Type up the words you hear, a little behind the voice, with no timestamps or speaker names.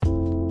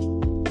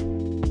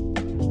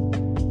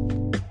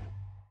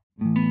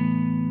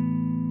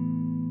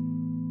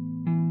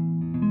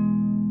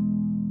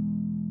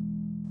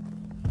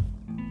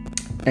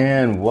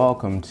And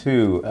welcome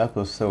to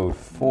episode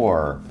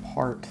 4,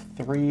 part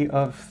 3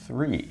 of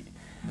 3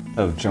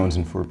 of Jones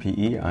and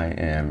 4PE. I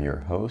am your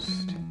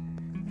host,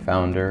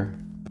 founder,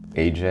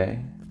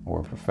 AJ,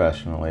 or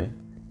professionally,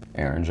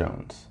 Aaron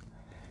Jones.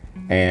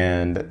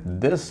 And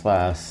this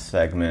last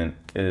segment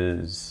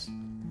is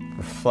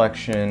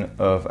reflection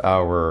of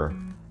our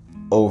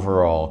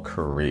overall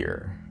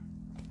career.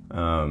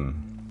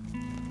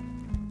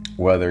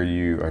 Whether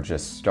you are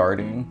just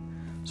starting,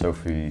 so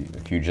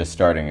if you're just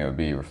starting, it would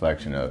be a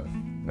reflection of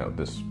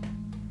this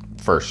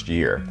first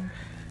year.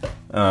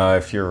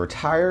 If you're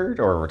retired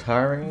or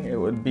retiring, it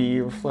would be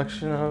a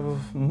reflection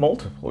of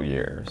multiple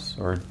years,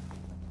 or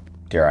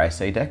dare I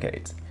say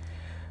decades.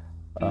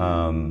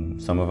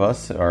 Some of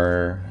us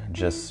are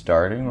just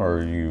starting,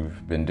 or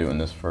you've been doing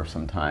this for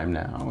some time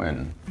now,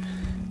 and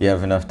you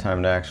have enough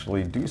time to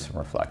actually do some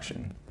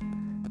reflection.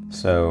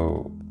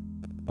 So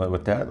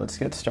with that, let's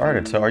get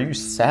started. So are you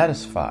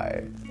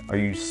satisfied? Are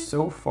you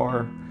so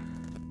far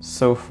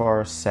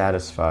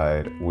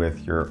satisfied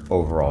with your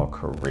overall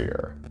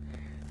career?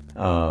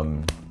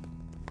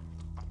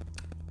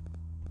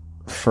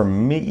 For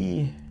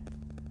me,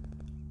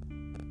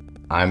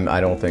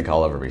 I don't think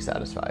I'll ever be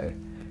satisfied.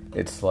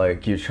 It's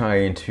like you're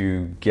trying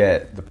to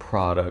get the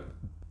product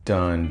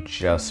done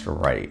just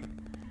right.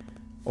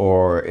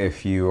 Or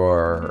if you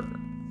are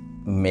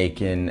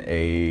making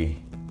a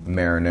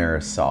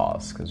marinara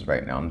sauce, because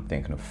right now I'm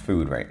thinking of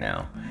food right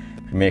now.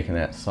 If you're making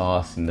that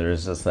sauce and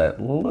there's just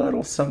that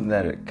little something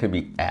that it could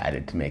be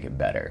added to make it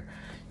better.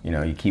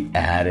 You keep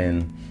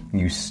adding,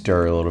 you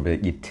stir a little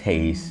bit, you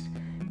taste,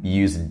 you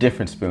use a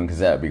different spoon because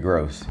that would be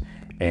gross.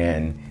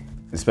 And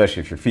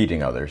especially if you're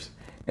feeding others.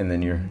 And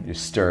then you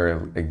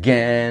stir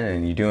again,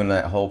 and you're doing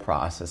that whole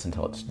process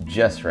until it's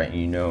just right.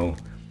 And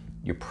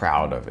you're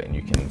proud of it, and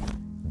you can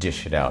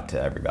dish it out to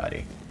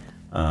everybody.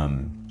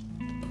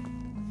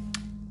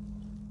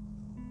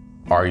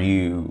 Are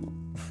you?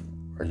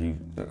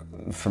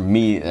 For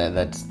me,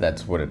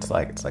 that's what it's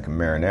like. It's like a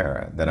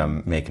marinara that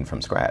I'm making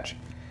from scratch.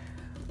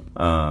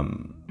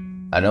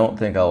 I don't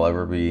think I'll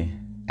ever be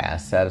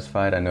as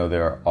satisfied. I know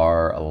there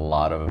are a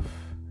lot of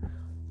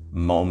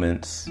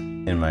moments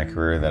in my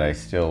career that I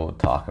still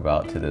talk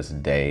about to this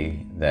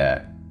day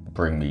that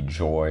bring me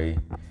joy.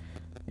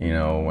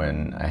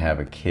 When I have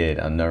a kid,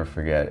 I'll never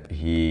forget,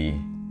 he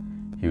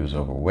was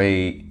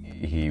overweight,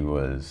 he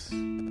was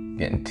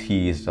getting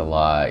teased a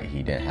lot,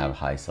 he didn't have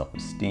high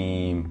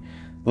self-esteem.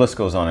 The list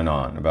goes on and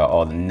on about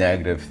all the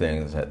negative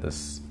things at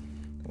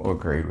what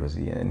grade was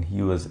he in?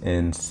 He was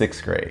in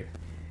 6th grade.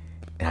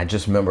 And I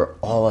just remember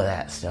all of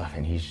that stuff,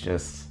 and he's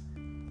just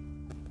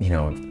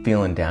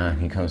feeling down.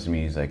 He comes to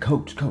me, he's like,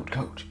 coach,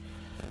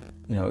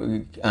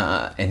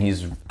 and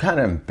he's kind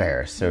of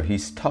embarrassed. So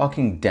he's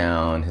talking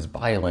down, his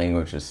body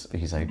language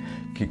he's like,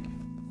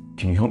 can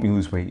you help me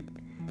lose weight?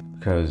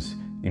 Because,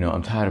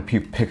 I'm tired of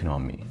people picking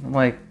on me. I'm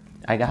like,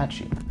 I got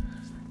you.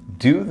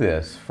 Do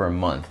this for a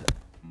month.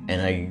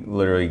 And I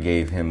literally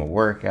gave him a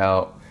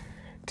workout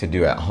to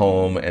do at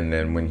home. And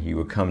then when he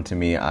would come to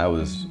me, I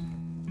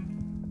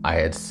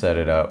had set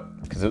it up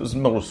because it was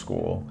middle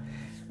school.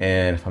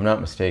 And if I'm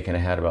not mistaken, I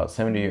had about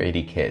 70 or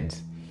 80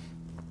 kids.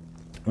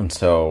 And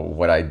so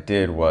what I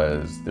did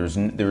was, there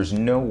was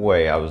no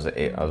way I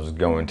was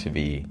going to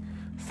be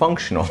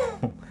functional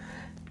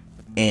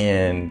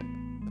and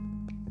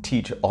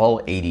teach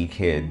all 80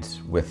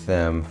 kids with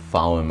them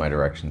following my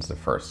directions the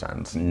first time.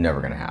 It's never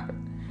going to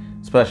happen.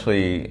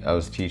 Especially, I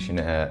was teaching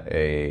at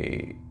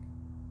a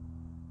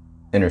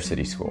inner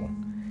city school.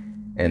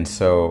 And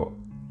so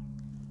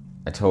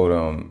I told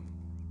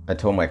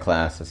my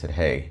class, I said,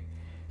 hey,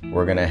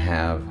 we're going to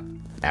have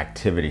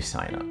activity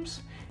signups.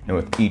 And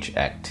with each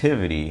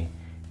activity,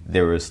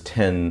 there was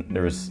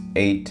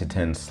 8 to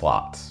 10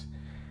 slots.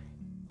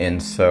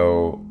 And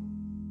so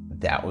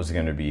that was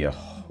going to be a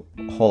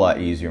whole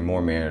lot easier,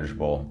 more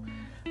manageable.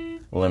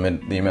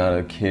 Limit the amount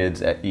of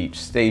kids at each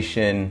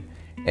station.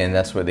 And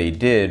that's what they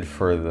did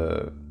for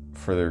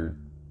their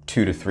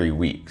 2 to 3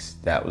 weeks.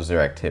 That was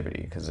their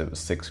activity because it was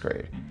 6th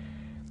grade.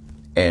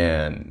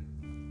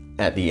 And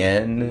at the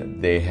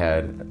end, they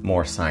had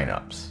more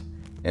signups.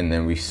 And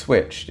then we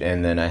switched,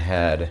 and then I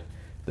had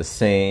the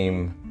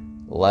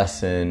same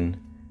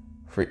lesson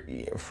for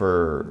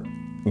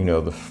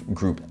the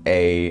group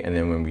A, and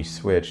then when we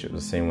switched, it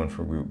was the same one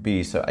for group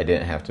B, so I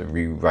didn't have to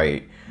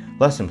rewrite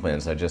lesson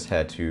plans. I just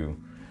had to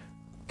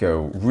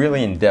go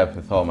really in depth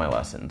with all my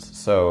lessons.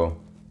 So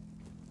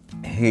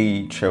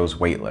he chose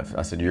weightlifting.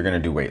 I said, you're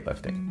going to do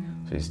weightlifting.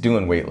 So he's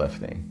doing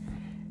weightlifting.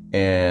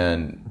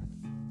 And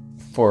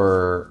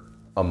for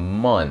a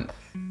month,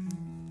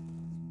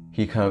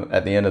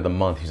 at the end of the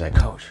month, he's like,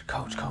 coach,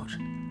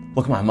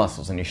 look at my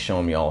muscles. And he's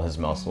showing me all his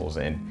muscles.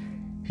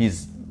 And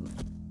he's,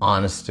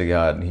 honest to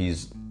God,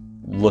 he's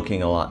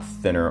looking a lot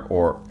thinner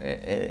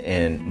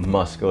and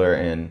muscular.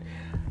 And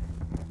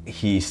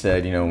he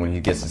said, when he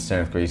gets to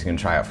 7th grade, he's going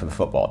to try out for the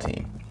football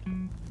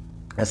team.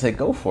 I said,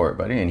 go for it,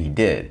 buddy. And he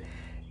did.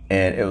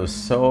 And it was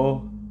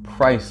so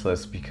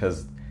priceless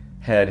because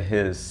had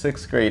his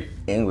 6th grade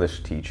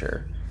English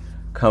teacher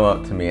come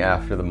up to me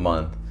after the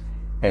month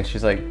And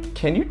she's like,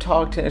 can you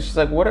talk to, and she's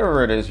like,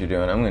 whatever it is you're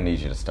doing, I'm going to need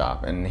you to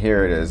stop. And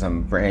here it is. I'm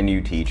a brand new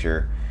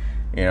teacher.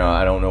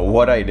 I don't know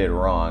what I did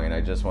wrong, and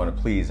I just want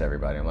to please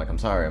everybody. I'm like, I'm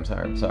sorry.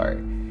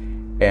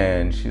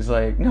 And she's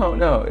like,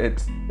 no,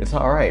 it's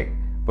all right.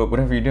 But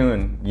whatever you're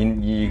doing,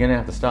 you're going to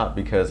have to stop,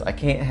 because I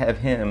can't have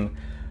him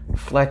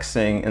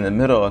flexing in the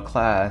middle of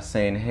class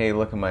saying, hey,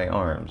 look at my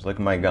arms, look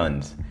at my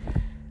guns.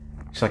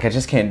 She's like, I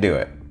just can't do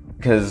it,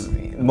 because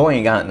the boy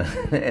ain't got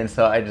nothing. And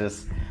so I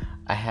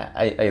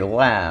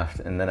laughed,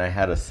 and then I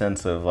had a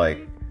sense of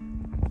like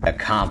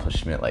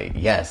accomplishment, like,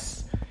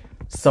 yes,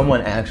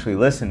 someone actually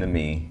listened to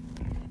me,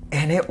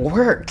 and it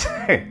worked.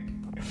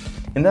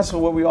 And that's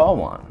what we all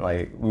want.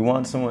 Like, we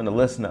want someone to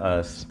listen to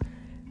us,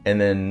 and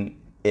then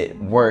it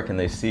work, and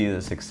they see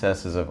the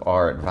successes of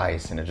our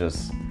advice, and it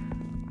just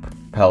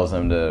propels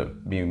them to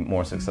be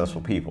more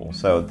successful people.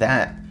 So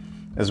that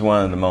is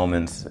one of the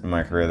moments in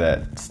my career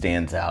that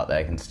stands out, that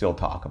I can still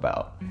talk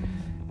about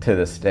to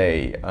this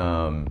day.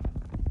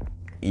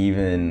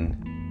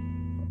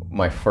 Even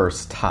my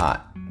first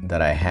tot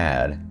that I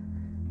had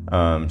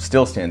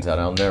still stands out.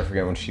 I'll never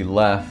forget when she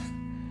left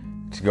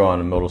to go on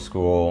to middle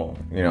school.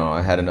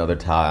 I had another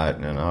tot,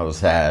 and I was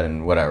sad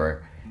and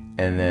whatever.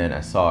 And then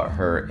I saw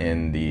her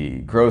in the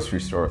grocery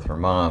store with her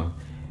mom,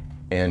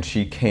 and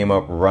she came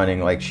up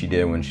running like she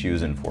did when she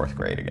was in 4th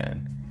grade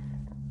again.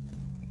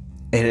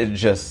 And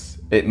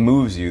it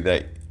moves you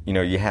that,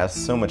 you have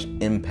so much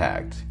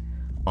impact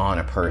on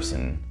a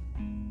person,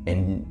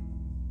 and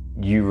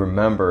you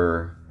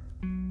remember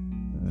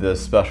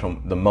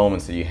the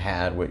moments that you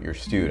had with your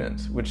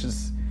students, which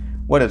is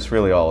what it's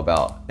really all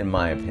about, in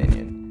my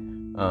opinion,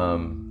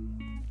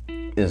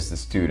 is the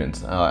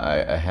students.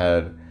 I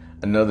had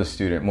another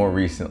student more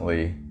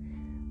recently.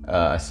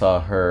 I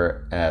saw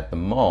her at the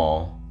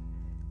mall,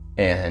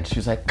 and she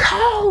was like,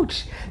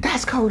 Coach,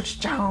 that's Coach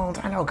Jones.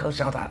 I know Coach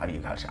Jones. I love you,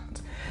 Coach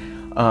Jones.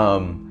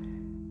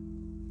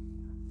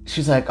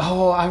 She's like,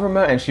 oh, I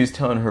remember. And she was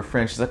telling her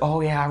friend, she's like,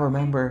 oh yeah, I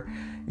remember,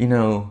 you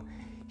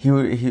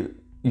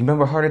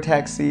remember heart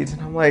attack seeds?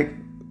 And I'm like,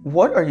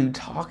 what are you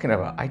talking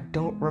about? I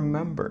don't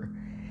remember.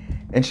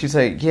 And she's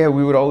like, yeah,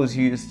 we would always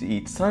used to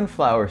eat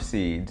sunflower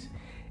seeds,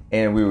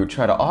 and we would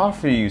try to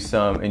offer you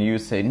some, and you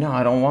would say, no,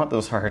 I don't want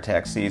those heart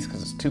attack seeds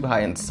because it's too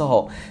high in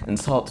salt, and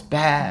salt's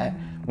bad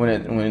when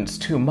it's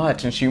too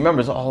much. And she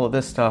remembers all of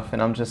this stuff,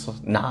 and I'm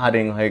just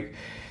nodding like,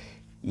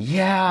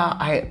 yeah,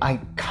 I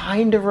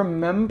kind of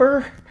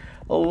remember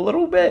a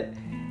little bit.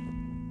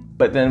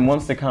 But then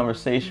once the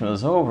conversation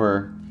was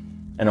over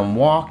and I'm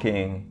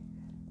walking,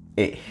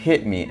 it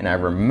hit me, and I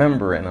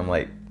remember it, and I'm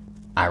like,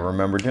 I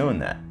remember doing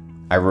that.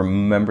 I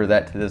remember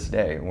that to this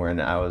day, when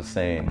I was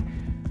saying,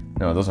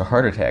 no, those are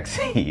heart attack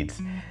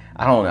seeds.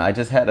 I don't know, I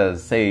just had to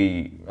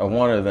say, I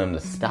wanted them to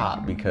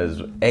stop,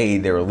 because A,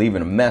 they were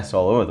leaving a mess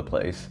all over the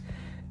place,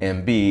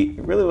 and B,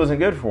 it really wasn't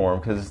good for them,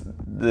 because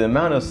the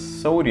amount of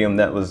sodium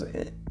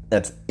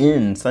that's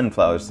in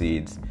sunflower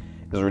seeds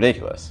is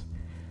ridiculous.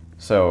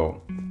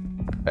 So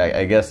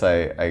I guess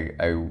I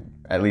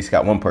at least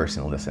got one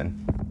person to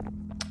listen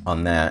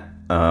on that.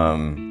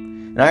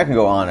 And I can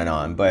go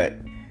on, but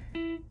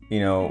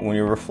when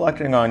you're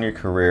reflecting on your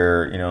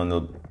career, in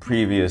the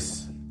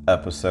previous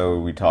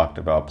episode we talked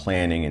about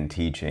planning and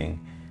teaching.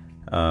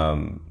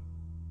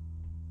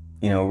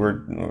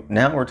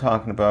 We're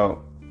talking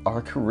about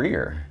our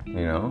career,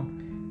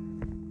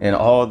 and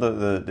all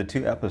the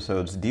 2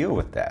 episodes deal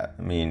with that.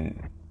 I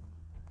mean,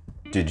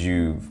 did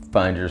you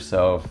find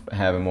yourself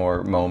having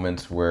more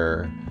moments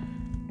where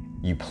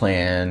you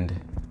didn't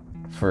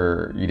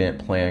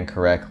plan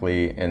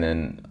correctly, and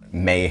then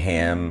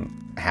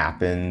mayhem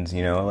happens?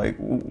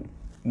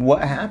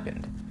 What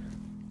happened?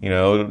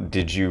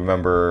 Did you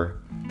remember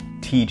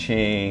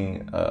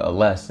teaching a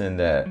lesson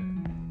that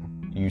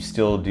you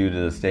still do to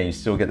this day, you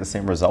still get the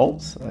same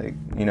results?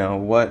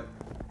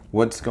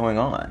 What's going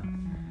on?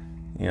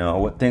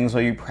 What things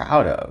are you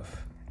proud of?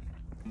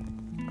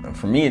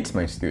 For me, it's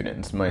my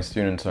students. My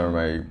students are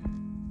my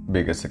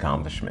biggest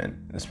accomplishment,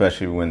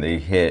 especially when they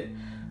hit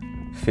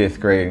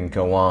 5th grade and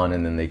go on,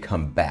 and then they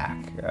come back.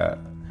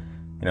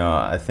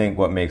 I think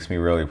what makes me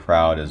really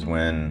proud is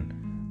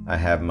when I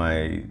have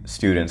my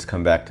students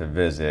come back to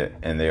visit,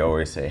 and they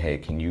always say, hey,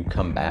 can you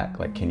come back?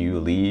 Like, can you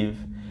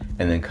leave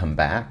and then come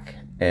back?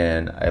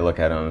 And I look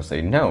at them and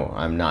say, no,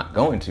 I'm not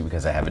going to,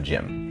 because I have a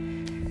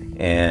gym.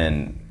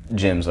 And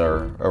gyms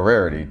are a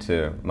rarity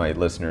to my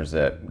listeners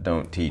that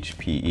don't teach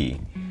PE.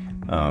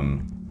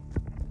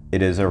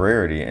 It is a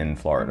rarity in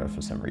Florida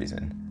for some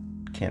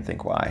reason. Can't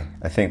think why.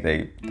 I think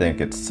they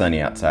think it's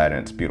sunny outside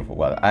and it's beautiful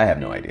weather. I have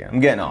no idea. I'm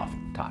getting off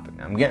topic.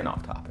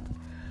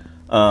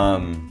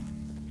 I'm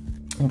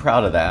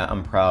proud of that.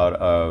 I'm proud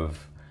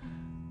of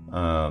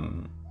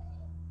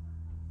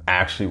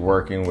actually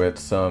working with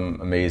some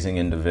amazing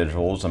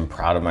individuals. I'm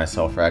proud of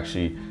myself for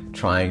actually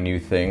trying new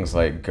things,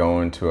 like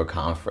going to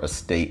a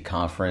state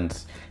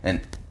conference and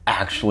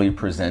actually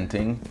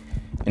presenting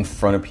in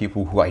front of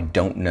people who I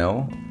don't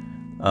know.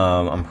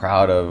 I'm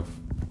proud of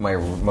my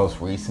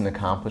most recent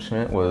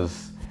accomplishment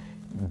was,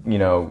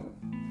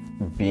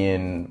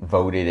 being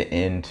voted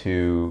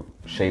into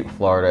Shape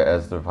Florida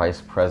as the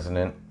vice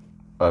president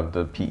of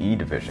the PE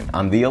division.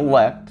 I'm the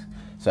elect,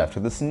 so after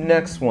this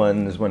next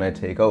one is when I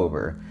take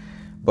over.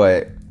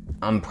 But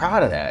I'm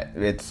proud of that.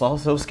 It's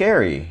also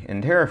scary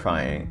and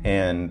terrifying,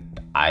 and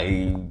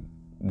I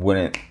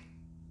wouldn't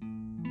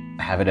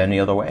have it any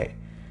other way.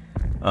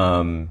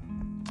 I'm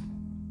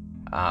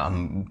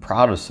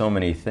proud of so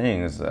many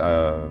things.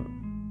 I'm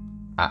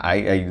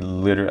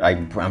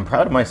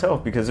proud of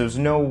myself because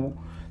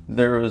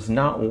there was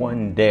not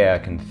one day I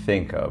can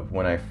think of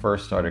when I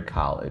first started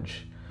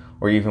college,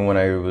 or even when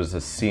I was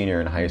a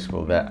senior in high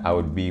school, that I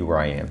would be where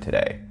I am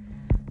today.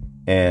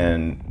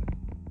 And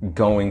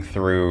going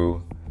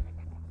through,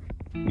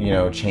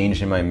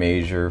 changing my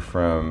major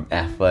from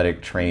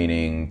athletic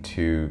training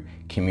to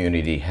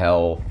community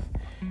health,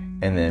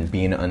 and then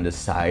being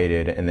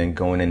undecided, and then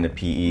going into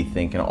PE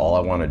thinking all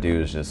I want to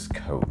do is just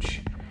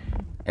coach.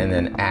 And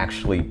then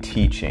actually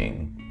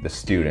teaching the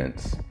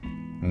students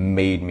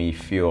made me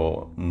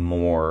feel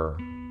more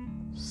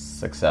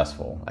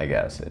successful, I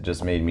guess. It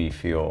just made me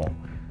feel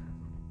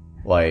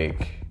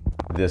like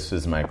this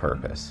is my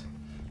purpose.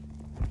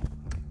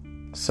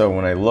 So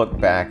when I look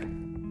back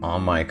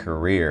on my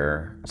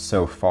career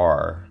so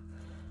far,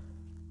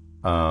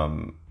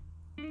 I'm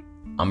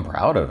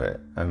proud of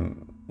it.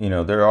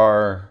 There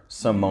are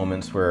some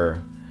moments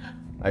where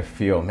I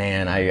feel,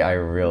 man, I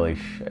really,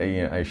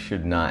 I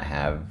should not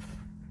have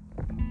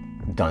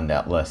done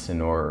that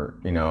lesson, or,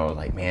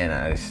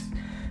 man,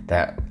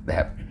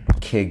 that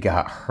kid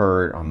got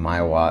hurt on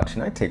my watch,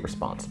 and I take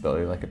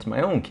responsibility like it's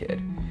my own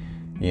kid,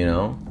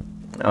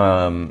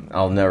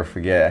 I'll never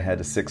forget, I had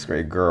a 6th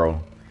grade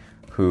girl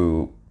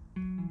who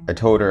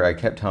I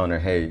kept telling her,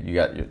 hey,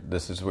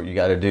 this is what you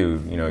got to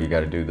do. You got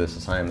to do this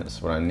assignment. This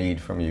is what I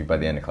need from you by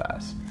the end of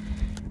class.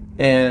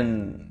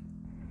 And,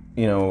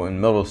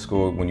 in middle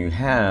school, when you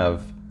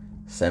have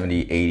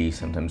 70, 80,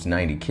 sometimes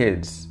 90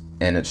 kids,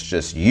 and it's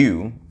just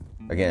you,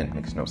 again, it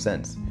makes no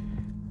sense.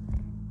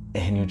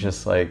 And you're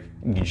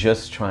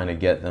just trying to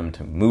get them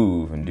to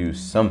move and do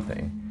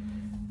something.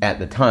 At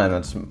the time,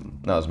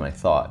 that was my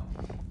thought.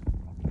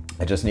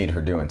 I just need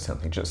her doing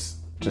something. Just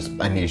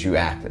I need you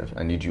active.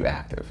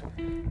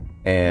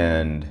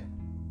 And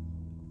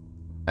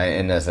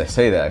as I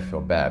say that, I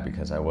feel bad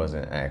because I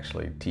wasn't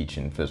actually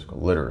teaching physical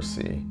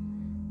literacy,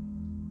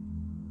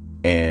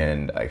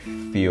 and I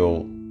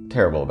feel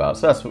terrible about it.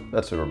 So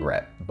that's a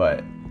regret.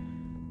 But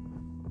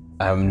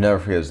I'll never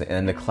forget, it was the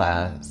end of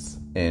class,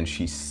 and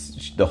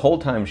the whole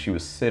time she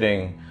was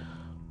sitting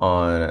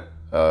on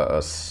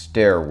a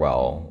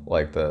stairwell,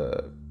 like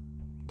the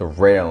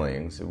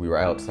railings. We were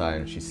outside,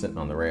 and she's sitting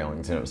on the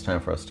railings, and it was time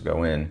for us to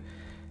go in,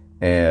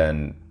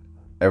 and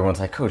everyone's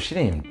like, Coach, she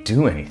didn't even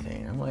do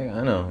anything. I'm like,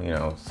 I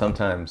know,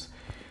 sometimes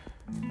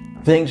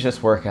things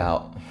just work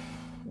out,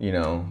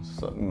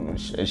 so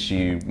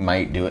she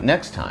might do it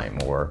next time,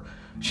 or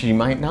she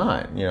might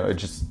not, we're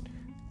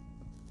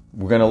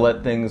going to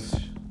let things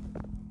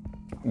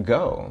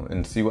go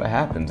and see what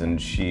happens.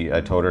 And I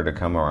told her to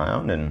come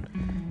around, and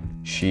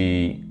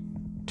she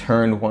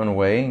turned one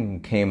way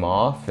and came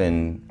off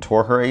and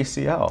tore her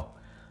ACL.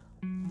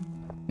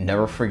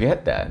 Never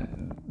forget that.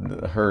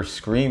 Her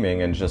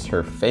screaming and just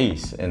her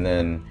face, and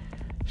then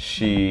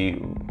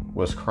she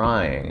was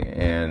crying,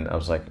 and I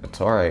was like,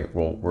 it's all right,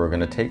 well, we're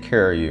going to take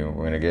care of you,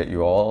 we're going to get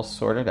you all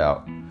sorted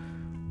out.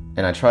 And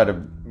I tried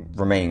to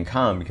remain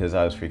calm because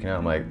I was freaking out.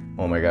 I'm like,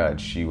 oh my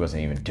God, she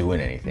wasn't even doing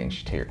anything,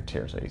 she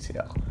tears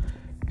ACL.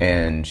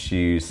 And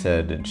she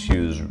said that she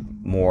was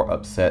more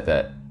upset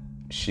that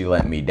she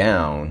let me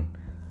down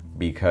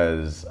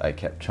because I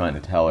kept trying to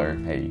tell her,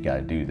 hey, you got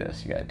to do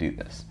this,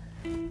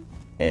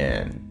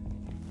 and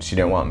she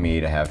didn't want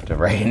me to have to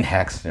write an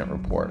accident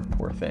report,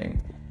 poor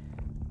thing.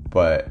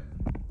 But,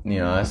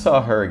 I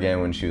saw her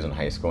again when she was in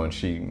high school, and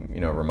she,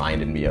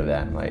 reminded me of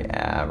that. I'm like,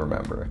 I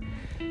remember.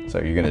 So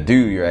you're going to do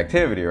your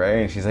activity, right?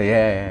 And she's like,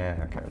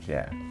 yeah, Coach,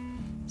 yeah.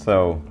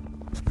 So,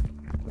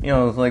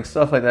 like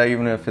stuff like that,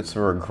 even if it's a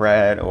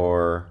regret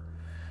or,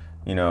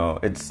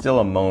 it's still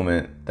a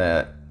moment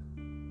that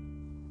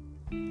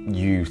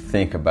you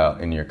think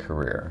about in your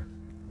career.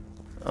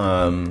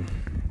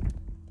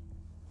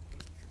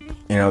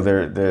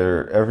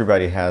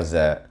 Everybody has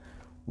that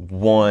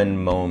one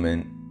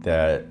moment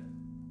that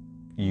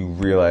you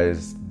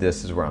realize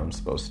this is where I'm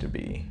supposed to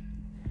be.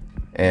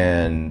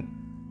 And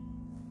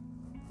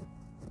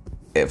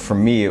for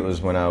me, it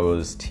was when I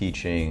was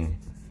teaching,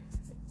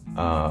 when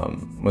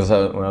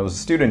I was a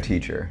student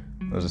teacher.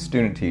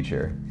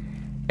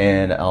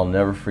 And I'll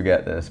never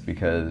forget this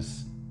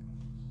because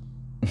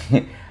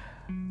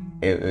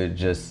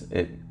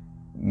it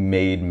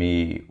made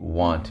me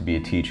want to be a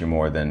teacher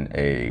more than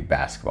a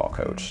basketball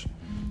coach.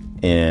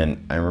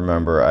 And I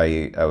remember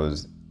I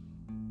was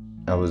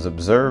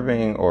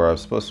observing, or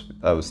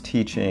I was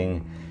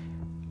teaching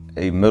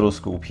a middle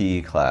school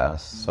PE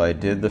class. So I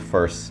did the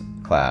first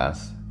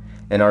class,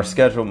 and my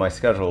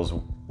schedule was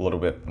a little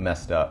bit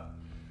messed up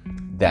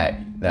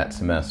that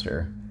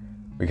semester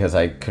because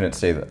I didn't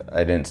stay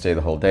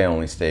the whole day. I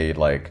only stayed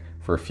like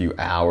for a few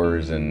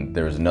hours, and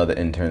there was another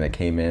intern that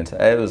came in. So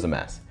it was a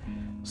mess.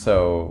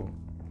 So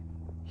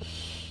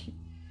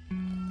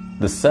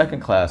the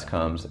second class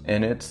comes,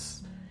 and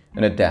it's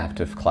an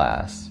adaptive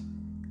class.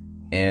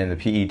 And the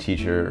PE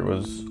teacher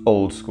was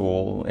old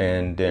school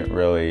and didn't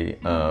really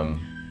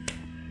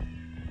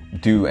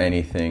do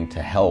anything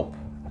to help,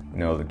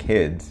 the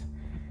kids,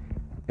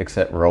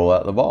 except roll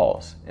out the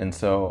balls. And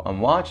so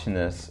I'm watching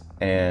this,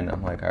 and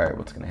I'm like, all right,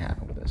 what's going to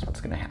happen with this?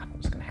 What's going to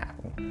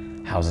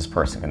happen? How's this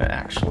person going to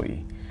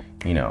actually,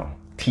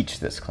 teach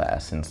this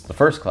class? Since the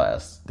first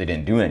class, they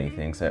didn't do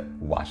anything except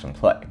watch them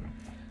play.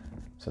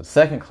 So the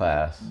second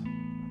class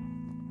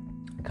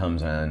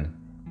comes in,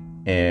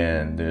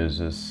 and there's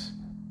this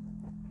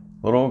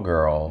little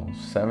girl,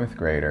 7th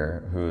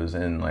grader, who is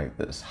in like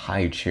this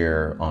high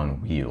chair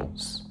on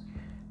wheels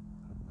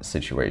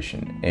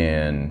situation.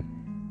 And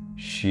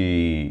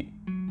she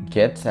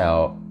gets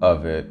out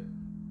of it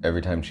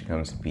every time she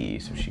comes to pee.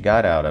 So she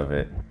got out of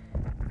it,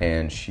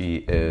 and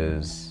she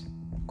is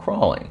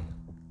crawling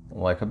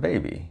like a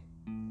baby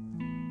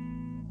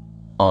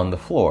on the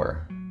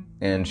floor.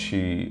 And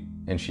she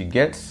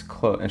gets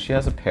close, and she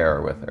has a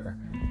pair with her.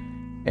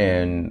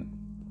 And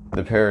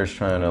the pair is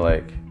trying to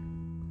like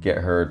get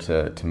her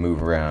to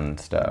move around and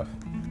stuff.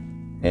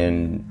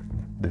 And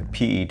the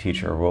PE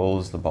teacher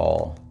rolls the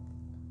ball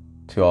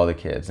to all the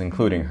kids,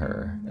 including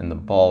her, and the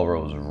ball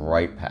rolls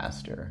right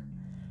past her.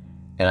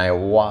 And I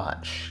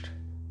watched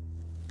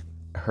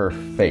her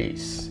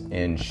face,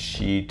 and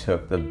she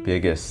took the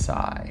biggest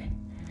sigh,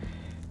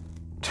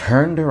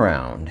 turned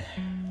around,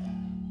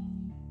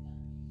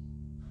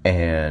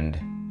 and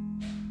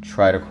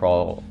tried to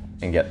crawl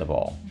and get the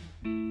ball.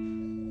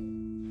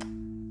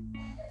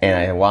 And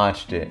I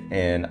watched it,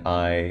 and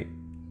I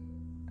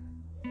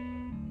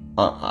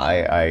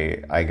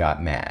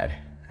got mad.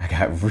 I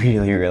got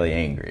really, really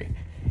angry.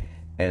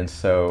 And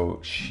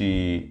so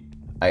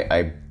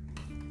I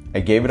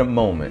gave it a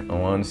moment. I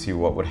wanted to see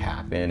what would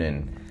happen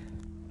and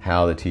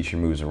how the teacher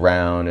moves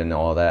around and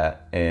all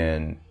that.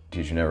 And the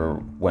teacher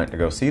never went to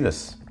go see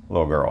this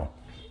little girl.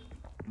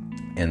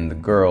 And the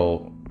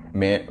girl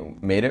made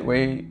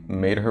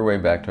her way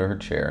back to her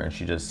chair, and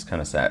she just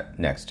kind of sat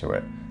next to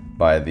it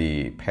by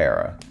the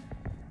para.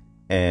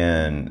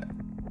 And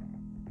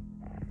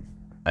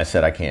I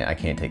said, I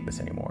can't take this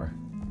anymore.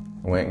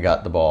 I went and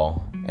got the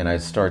ball, and I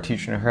started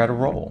teaching her how to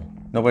roll.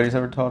 Nobody's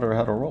ever taught her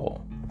how to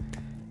roll.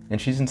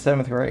 And she's in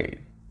 7th grade.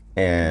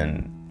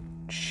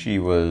 And she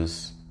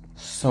was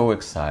so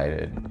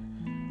excited.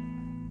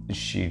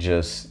 She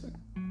was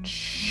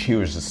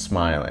just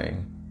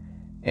smiling.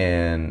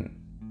 And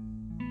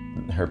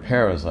her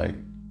parent was like,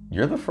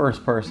 you're the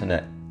first person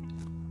to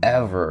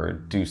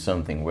ever do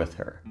something with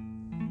her.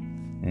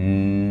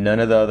 None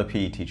of the other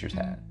PE teachers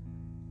had.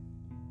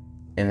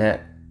 And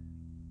that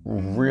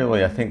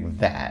really, I think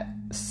that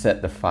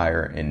set the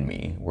fire in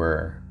me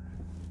where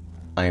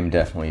I am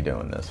definitely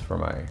doing this for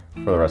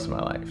the rest of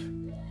my life.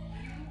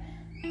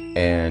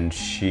 And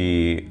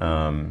she,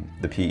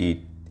 the PE,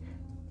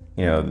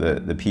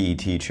 the PE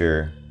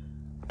teacher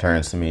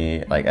turns to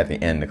me like at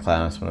the end of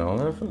class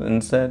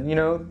and said,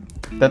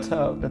 that's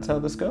how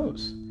this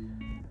goes.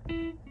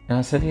 And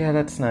I said, yeah,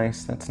 that's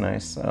nice.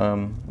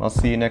 I'll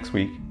see you next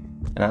week.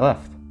 And I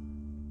left.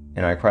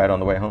 And I cried on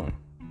the way home.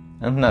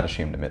 I'm not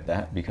ashamed to admit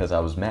that, because I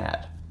was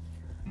mad.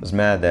 I was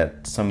mad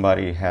that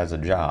somebody has a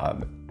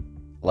job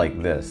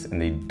like this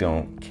and they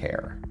don't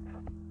care.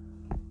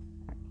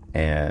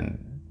 And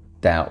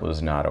that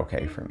was not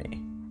okay for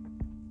me.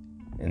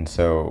 And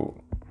so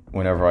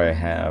whenever I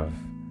have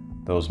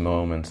those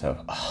moments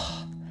of,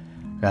 I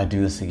gotta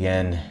do this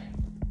again,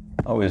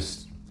 I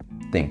always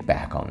think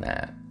back on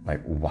that.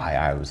 Like, why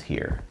I was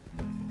here.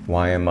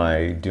 Why am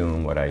I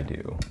doing what I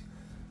do?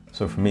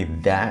 So for me,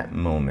 that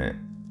moment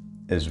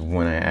is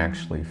when I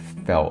actually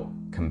felt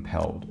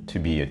compelled to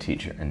be a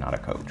teacher and not a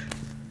coach.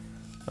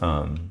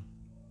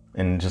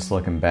 And just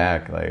looking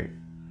back, like,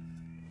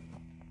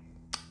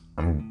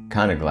 I'm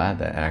kind of glad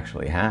that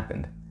actually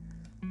happened,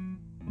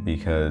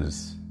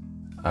 because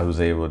I was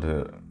able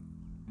to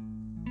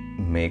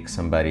make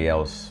somebody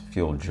else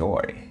feel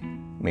joy,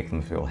 make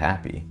them feel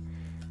happy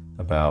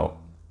about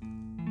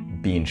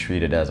being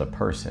treated as a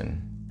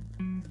person.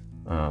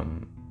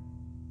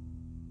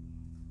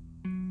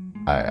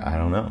 I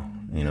don't know,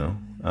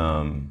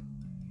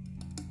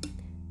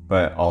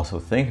 but also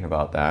thinking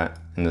about that,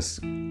 and this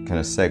kind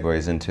of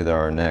segues into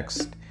our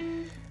next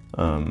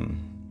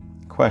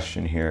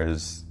question here,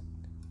 is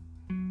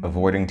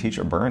avoiding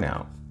teacher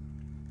burnout.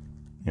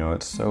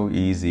 It's so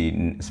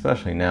easy,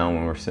 especially now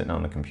when we're sitting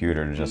on the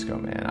computer, to just go,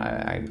 man,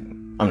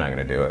 I'm not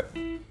going to do it.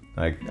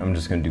 Like, I'm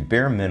just going to do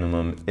bare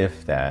minimum,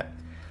 if that.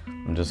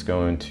 I'm just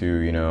going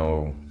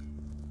to,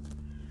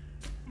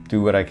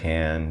 do what I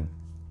can.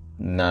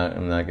 I'm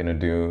not going to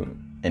do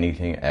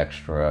anything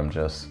extra.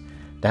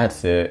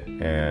 That's it,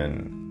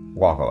 and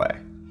walk away.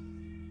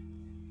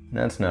 And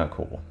that's not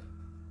cool.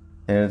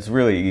 And it's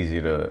really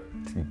easy to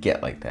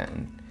get like that.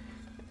 And,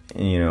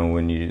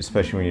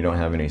 especially when you don't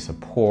have any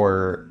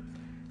support,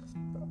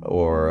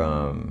 or,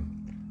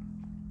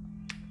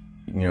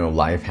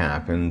 life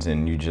happens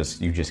and you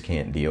just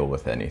can't deal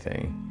with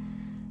anything.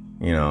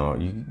 You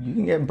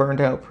can get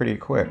burned out pretty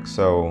quick.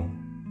 So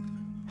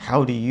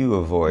how do you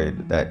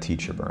avoid that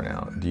teacher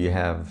burnout? Do you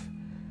have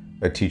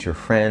a teacher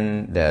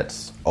friend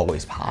that's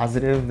always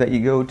positive that you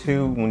go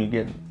to when you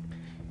get,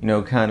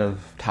 kind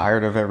of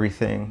tired of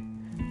everything?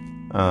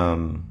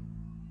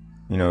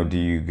 Do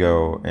you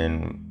go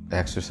and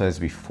exercise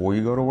before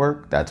you go to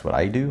work? That's what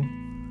I do.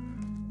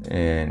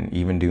 And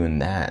even doing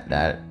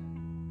that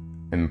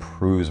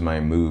improves my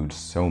mood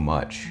so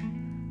much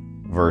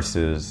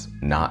versus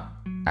not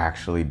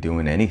actually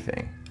doing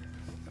anything.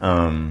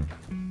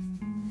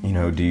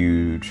 Do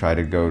you try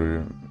to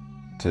go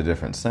to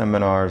different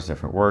seminars,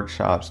 different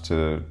workshops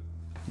to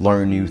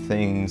learn new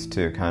things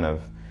to kind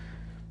of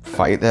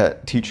fight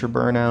that teacher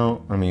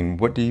burnout? I mean,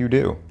 what do you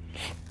do?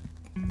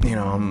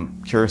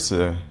 I'm curious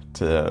to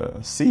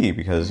see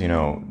because,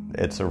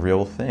 it's a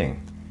real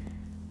thing.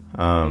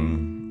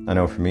 I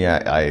know for me,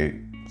 I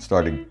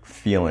started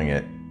feeling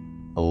it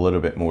a little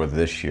bit more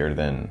this year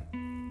than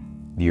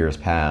years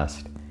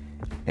past.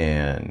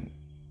 And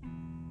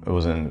it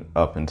wasn't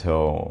up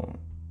until,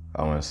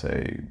 I want to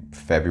say,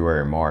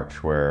 February or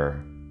March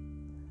where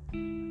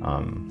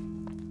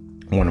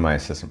one of my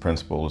assistant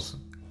principals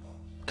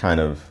kind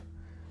of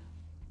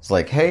was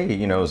like, hey,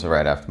 it was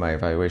right after my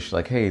evaluation,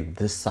 like, hey,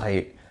 this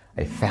site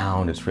I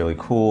found, it's really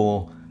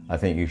cool. I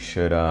think you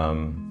should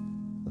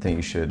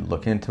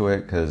look into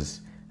it because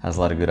it has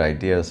a lot of good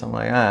ideas. So I'm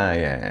like,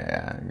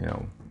 yeah,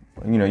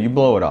 you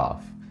blow it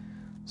off.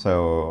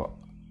 So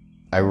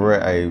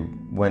I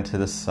went to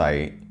the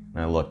site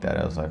and I looked at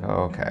it. I was like,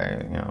 oh,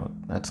 okay,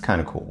 that's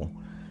kind of cool.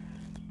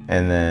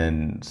 And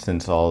then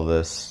since all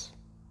this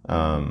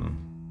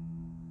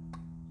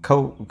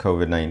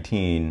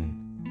COVID-19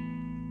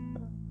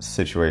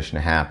 situation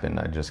happened,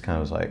 I just kind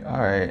of was like,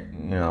 all right,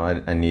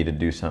 I need to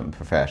do something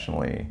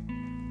professionally.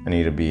 I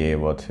need to be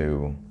able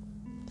to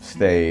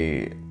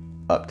stay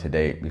up to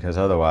date because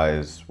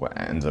otherwise what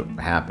ends up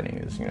happening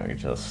is, you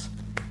just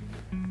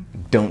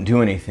don't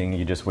do anything.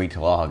 You just wait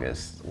till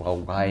August. Well,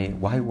 why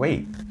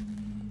wait?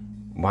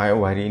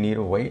 Why do you need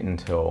to wait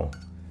until,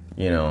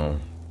 the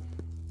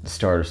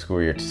start of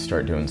school year to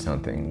start doing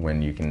something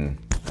when you can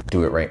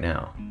do it right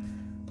now?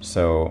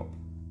 So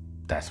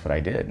that's what I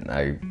did.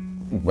 I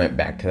went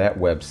back to that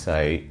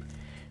website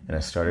and I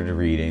started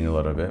reading a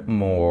little bit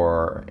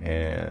more,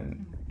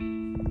 and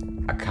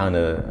I kind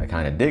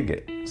of dig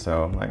it.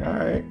 So I'm like, all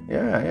right,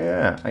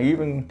 yeah. I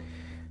even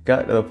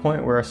got to the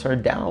point where I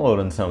started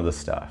downloading some of the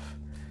stuff.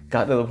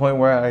 Got to the point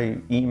where I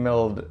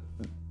emailed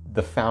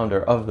the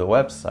founder of the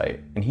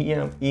website, and he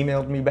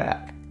emailed me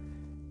back.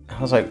 I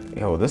was like,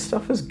 yo, this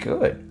stuff is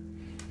good.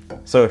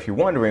 So if you're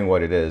wondering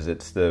what it is,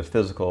 it's the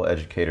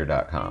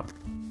physicaleducator.com.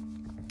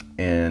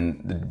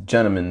 And the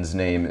gentleman's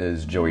name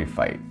is Joey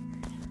Fight.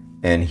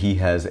 And he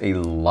has a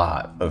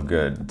lot of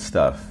good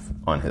stuff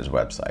on his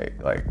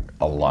website, like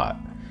a lot.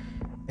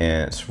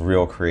 And it's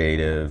real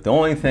creative. The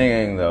only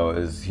thing, though,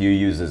 is he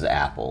uses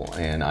Apple,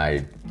 and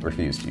I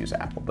refuse to use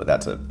Apple, but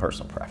that's a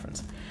personal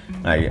preference.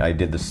 I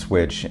did the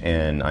switch,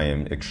 and I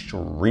am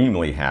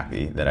extremely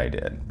happy that I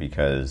did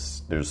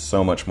because there's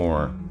so much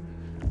more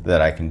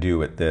that I can do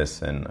with this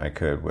than I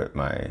could with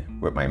my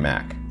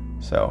Mac.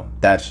 So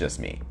that's just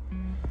me.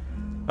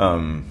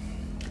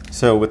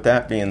 So with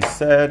that being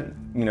said,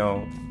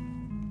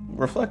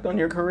 reflect on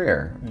your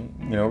career.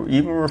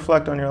 Even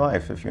reflect on your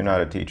life if you're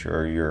not a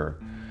teacher or you're,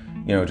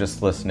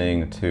 just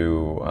listening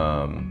to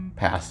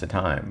pass the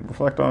time.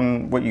 Reflect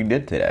on what you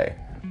did today.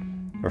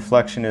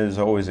 Reflection is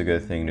always a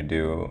good thing to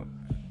do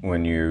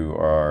when you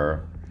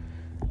are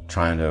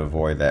trying to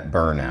avoid that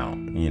burnout,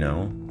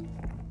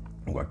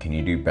 What can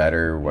you do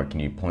better? What can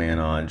you plan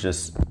on?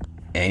 Just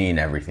any and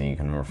everything you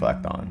can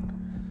reflect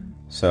on.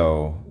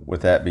 So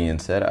with that being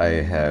said,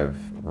 I have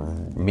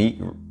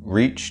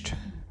reached,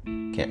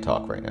 can't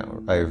talk right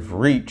now. I've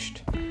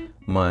reached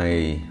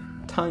my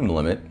time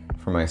limit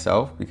for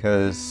myself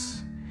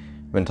because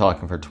I've been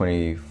talking for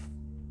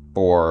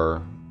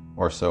 24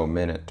 or so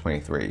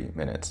 23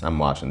 minutes. I'm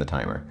watching the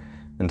timer.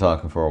 Been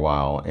talking for a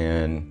while,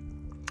 and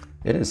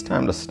it is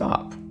time to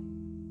stop.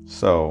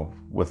 So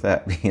with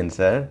that being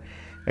said,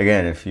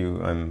 again,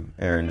 I'm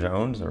Aaron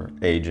Jones or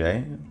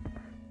AJ,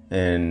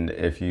 and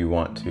if you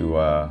want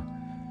to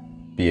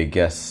be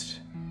a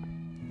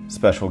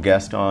special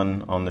guest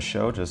on the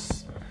show,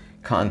 just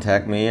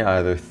contact me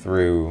either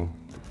through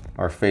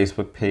our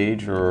Facebook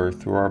page or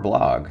through our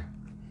blog.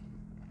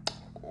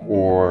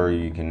 Or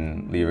you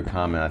can leave a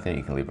comment. I think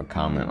you can leave a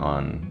comment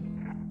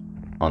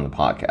on the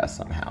podcast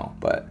somehow.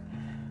 But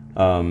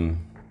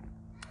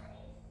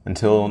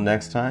until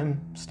next time,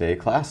 stay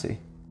classy.